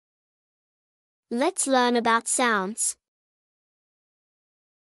Let's learn about sounds.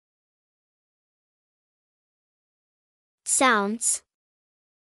 Sounds.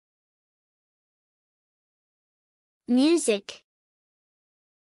 Music.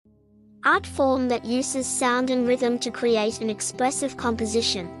 Art form that uses sound and rhythm to create an expressive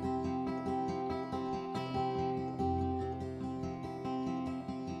composition.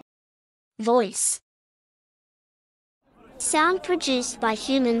 Voice. Sound produced by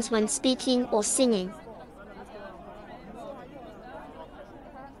humans when speaking or singing.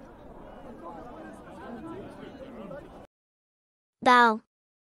 Bell.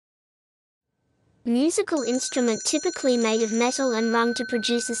 Musical instrument typically made of metal and rung to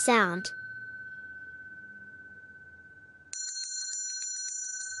produce a sound.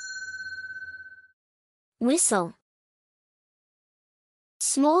 Whistle.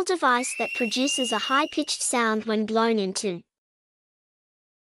 Small device that produces a high-pitched sound when blown into.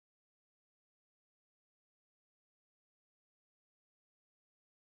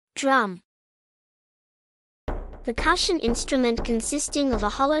 Drum. Percussion instrument consisting of a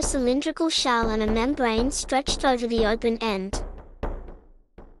hollow cylindrical shell and a membrane stretched over the open end.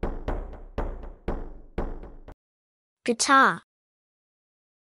 Guitar.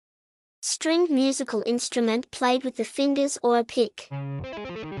 Stringed musical instrument played with the fingers or a pick.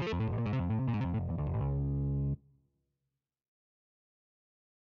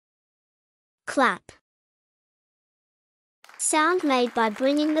 Clap. Sound made by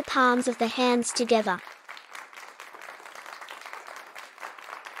bringing the palms of the hands together.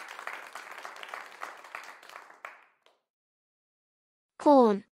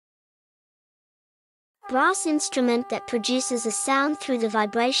 Horn. Brass instrument that produces a sound through the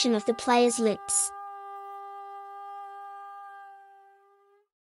vibration of the player's lips.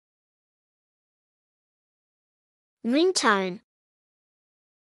 Ringtone.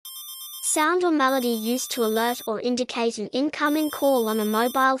 Sound or melody used to alert or indicate an incoming call on a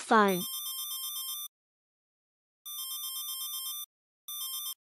mobile phone.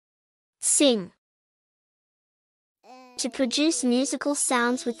 Sing. To produce musical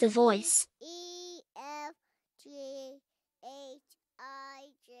sounds with the voice.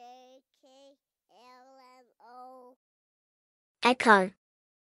 Echo.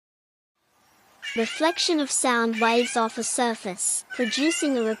 Reflection of sound waves off a surface,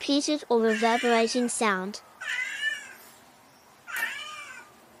 producing a repeated or reverberating sound.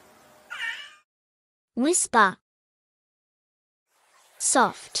 Whisper.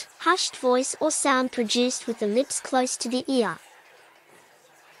 Soft, hushed voice or sound produced with the lips close to the ear.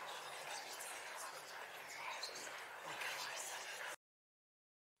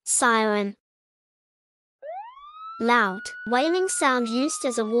 Siren. Loud, wailing sound used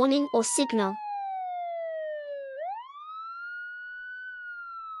as a warning or signal.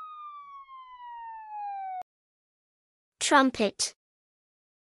 Trumpet.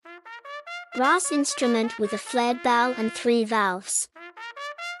 Brass instrument with a flared bell and 3 valves.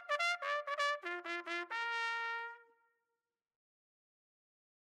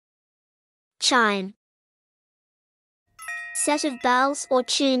 Chime. Set of bells or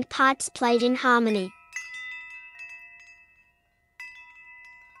tuned pipes played in harmony.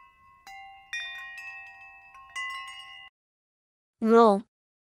 Roar.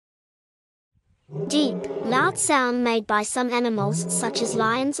 Deep, loud sound made by some animals such as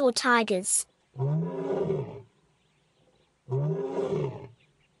lions or tigers.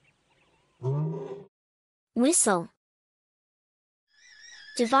 Whistle.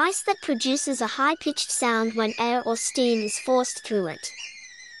 Device that produces a high-pitched sound when air or steam is forced through it.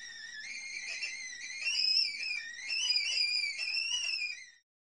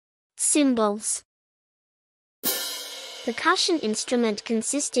 Cymbals. Percussion instrument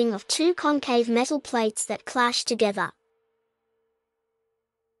consisting of 2 concave metal plates that clash together.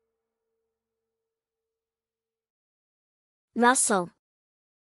 Rustle.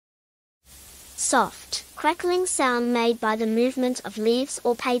 Soft, crackling sound made by the movement of leaves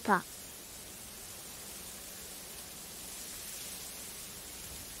or paper.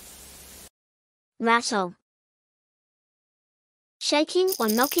 Rattle. Shaking or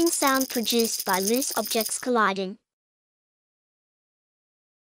knocking sound produced by loose objects colliding.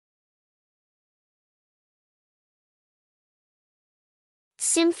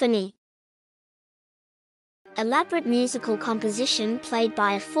 Symphony. Elaborate musical composition played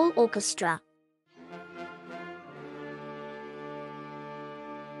by a full orchestra.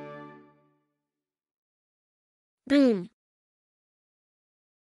 Boom.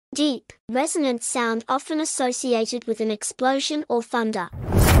 Deep, resonant sound often associated with an explosion or thunder.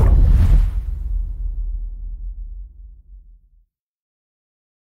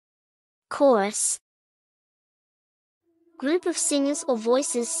 Chorus. Group of singers or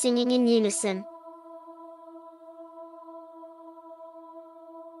voices singing in unison.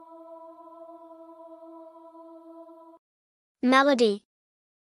 Melody.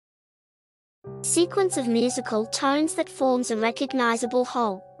 Sequence of musical tones that forms a recognizable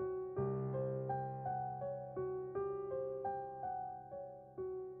whole.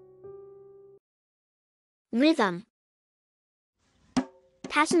 Rhythm.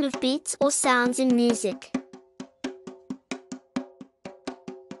 Pattern of beats or sounds in music.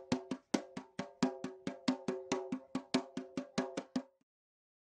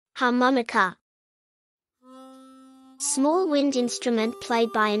 Harmonica. Small wind instrument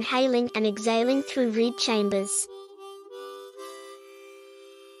played by inhaling and exhaling through reed chambers.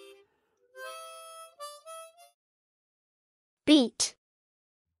 Beat.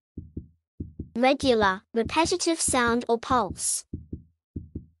 Regular, repetitive sound or pulse.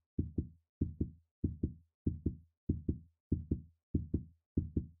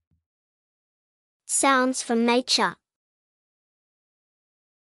 Sounds from nature.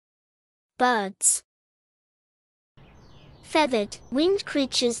 Birds. Feathered, winged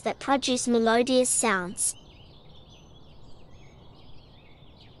creatures that produce melodious sounds.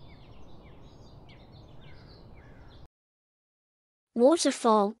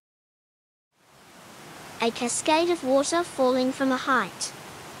 Waterfall. A cascade of water falling from a height.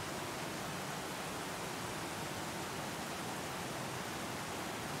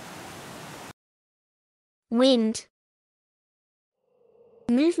 Wind.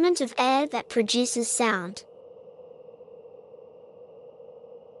 Movement of air that produces sound.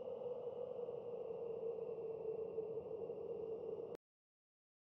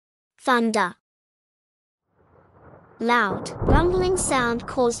 Thunder. Loud, rumbling sound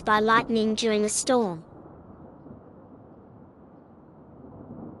caused by lightning during a storm.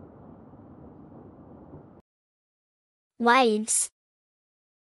 Waves.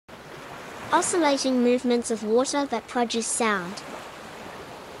 Oscillating movements of water that produce sound.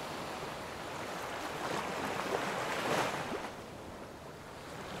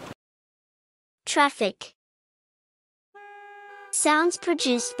 Traffic. Sounds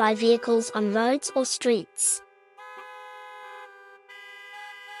produced by vehicles on roads or streets.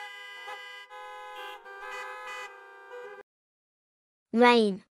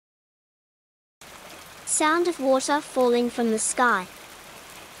 Rain. Sound of water falling from the sky.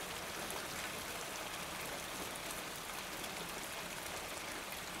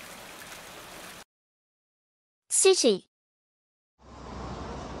 City.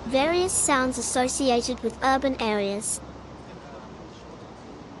 Various sounds associated with urban areas.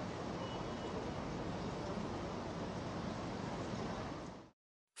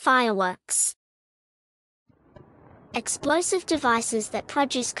 Fireworks. Explosive devices that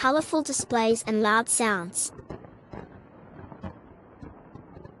produce colorful displays and loud sounds.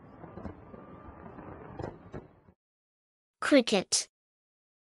 Cricket.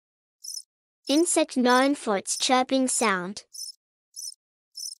 Insect known for its chirping sound.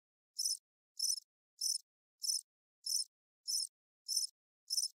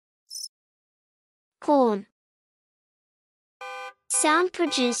 Horn. Sound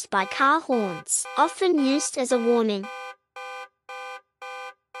produced by car horns, often used as a warning.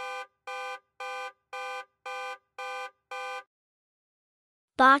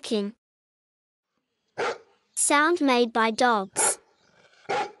 Barking. Sound made by dogs.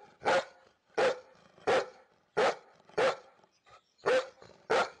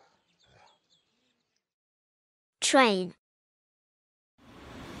 Train.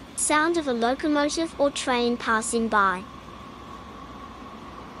 Sound of a locomotive or train passing by.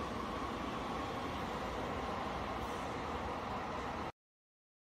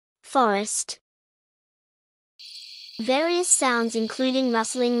 Forest. Various sounds including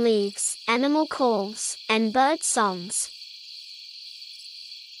rustling leaves, animal calls, and bird songs.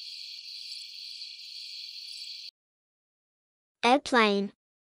 Airplane.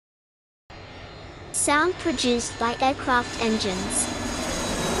 Sound produced by aircraft engines.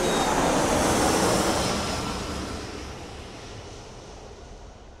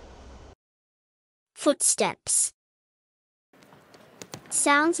 Footsteps.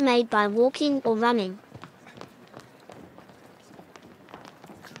 Sounds made by walking or running.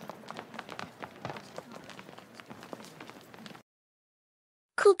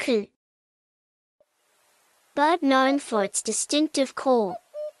 Cuckoo. Bird known for its distinctive call.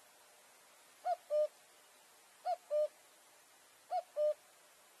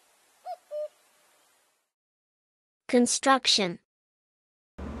 Construction.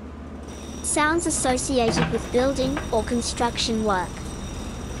 Sounds associated with building or construction work.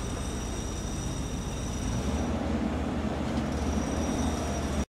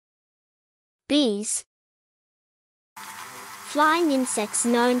 Bees. Flying insects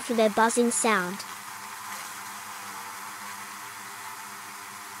known for their buzzing sound.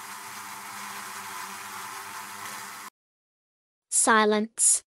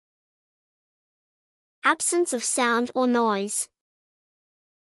 Silence. Absence of sound or noise.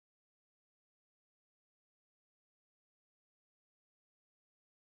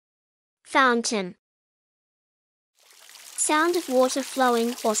 Fountain. Sound of water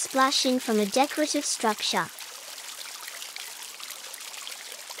flowing or splashing from a decorative structure.